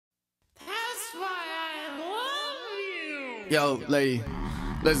Yo, lady,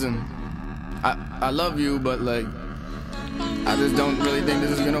 listen, I love you, but like, I just don't really think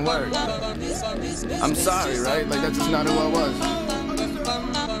this is gonna work. I'm sorry, right? Like, that's just not who I was.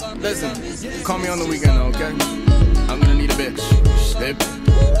 Listen, call me on the weekend, okay? I'm gonna need a bitch, babe.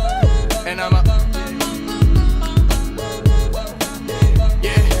 And I'm a...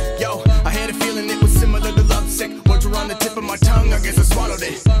 Yeah, yo, I had a feeling it was similar to lovesick. Words were on the tip of my tongue, I guess I swallowed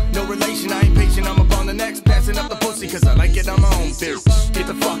it. No relation, I ain't patient, I'm up on the next. Passing up the pussy, cause I like it on my own, bitch. Get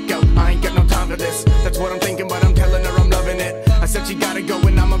the fuck out, I ain't got no time for this. That's what I'm thinking, but I'm telling her I'm loving it. I said she gotta go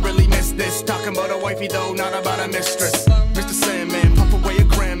and I'ma really miss this. Talking about a wifey though, not about a mistress. Mr. Sandman, puff away a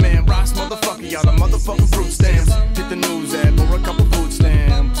grand man. Ross motherfucker, y'all the motherfucking fruit stamps. Hit the news ad for a couple food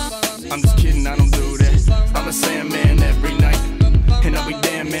stamps. I'm just kidding, I don't do that. I'm a Sandman every night, and I'll be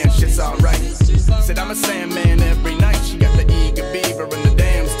damn man, shit's alright. Said I'm a Sandman every night. She got the eager beaver and the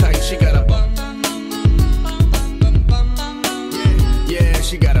dam's tight. She got a bum. Yeah,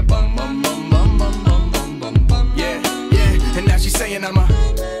 she got a bum, bum, bum, bum, bum, bum, bum, bum, bum. Yeah, yeah, and now she's saying I'm a,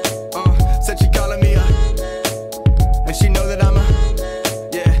 said she calling me a, and she know that I'm a,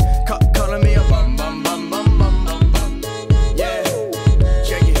 yeah, calling me a bum, bum, bum, bum, bum, bum, bum. Yeah,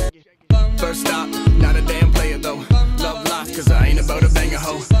 check it. First stop, not a damn player though. Love lost, cause I ain't about to bang a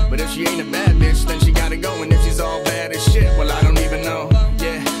hoe. But if she ain't a bad bitch, then she gotta go. And if she's all bad as shit, well, I don't even know.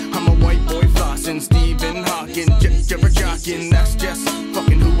 Yeah, I'm a white boy flossing, Stephen Hawking, jibber jocking. That's just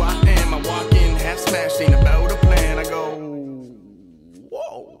fucking who I am. I walk in, half smashed, ain't about a plan. I go,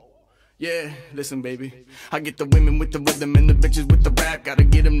 whoa. Yeah, listen, baby. I get the women with the rhythm and the bitches with the rap. Gotta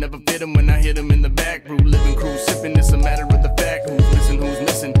get them, never fit them when I hit them in the back. Brew, living, crew, sipping, it's a matter of the fact. Who's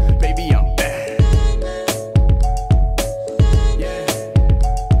missing? Baby, I'm bad.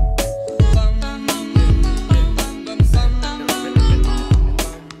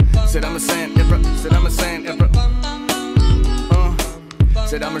 Said I'm a Sandman, said I'm a Sandman,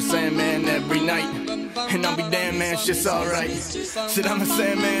 said I'm a Sandman every night, and I'll be damn man, shit's alright. Said I'm a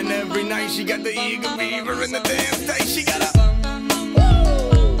Sandman every night. She got the eager beaver and the damn tight. She got a,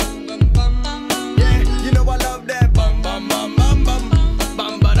 yeah, you know I love that bum bum bum bum bum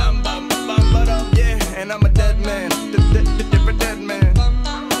bum ba dum bum bum ba dum. Yeah, and I'm a dead man, different dead man.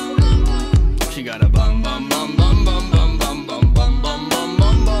 She got a bum bum bum bum bum bum bum bum bum bum bum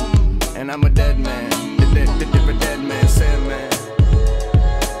bum bum. And I'm a dead man, the different dead man, Sandman.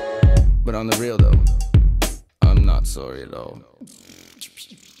 But on the real though, I'm not sorry at all.